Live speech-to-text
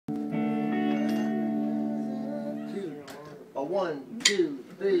A 1, 2,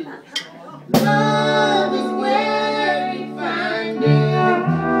 3. Love is where you find it.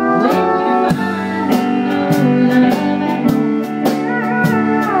 When you find no love at home,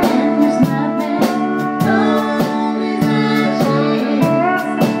 and there's nothing cold as ashes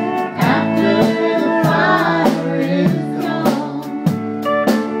after the fire is gone.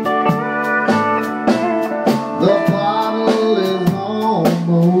 The bottle is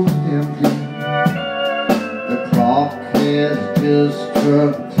almost empty. The clock has just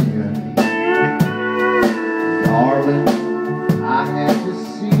struck 10. Darling, I had to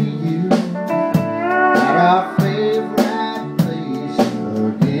see you at our favorite place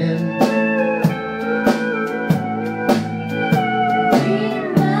again. We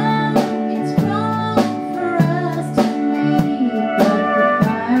know it's wrong for us to leave, but the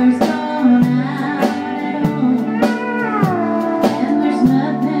fire's gone out at home, and there's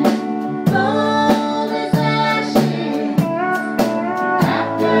nothing cold as ashes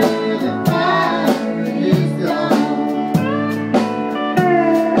after the fire is gone.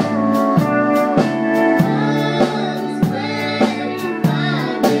 Love is where you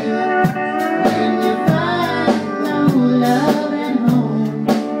find it when you find no love at home,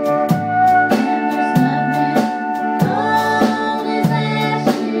 and there's nothing cold as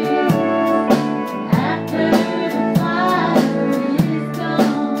ashes after the fire is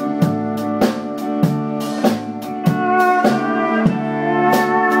gone.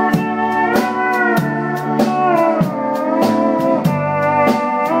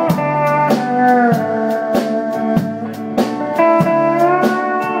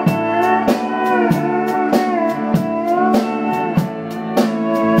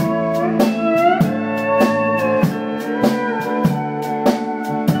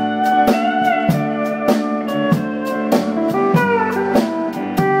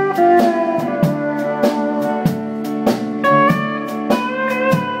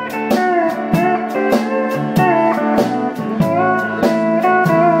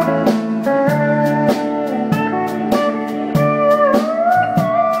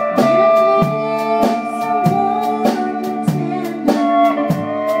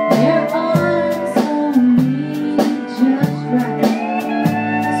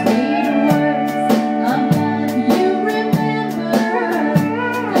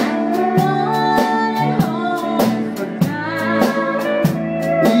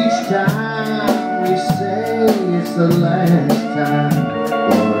 Each time we say it's the last time,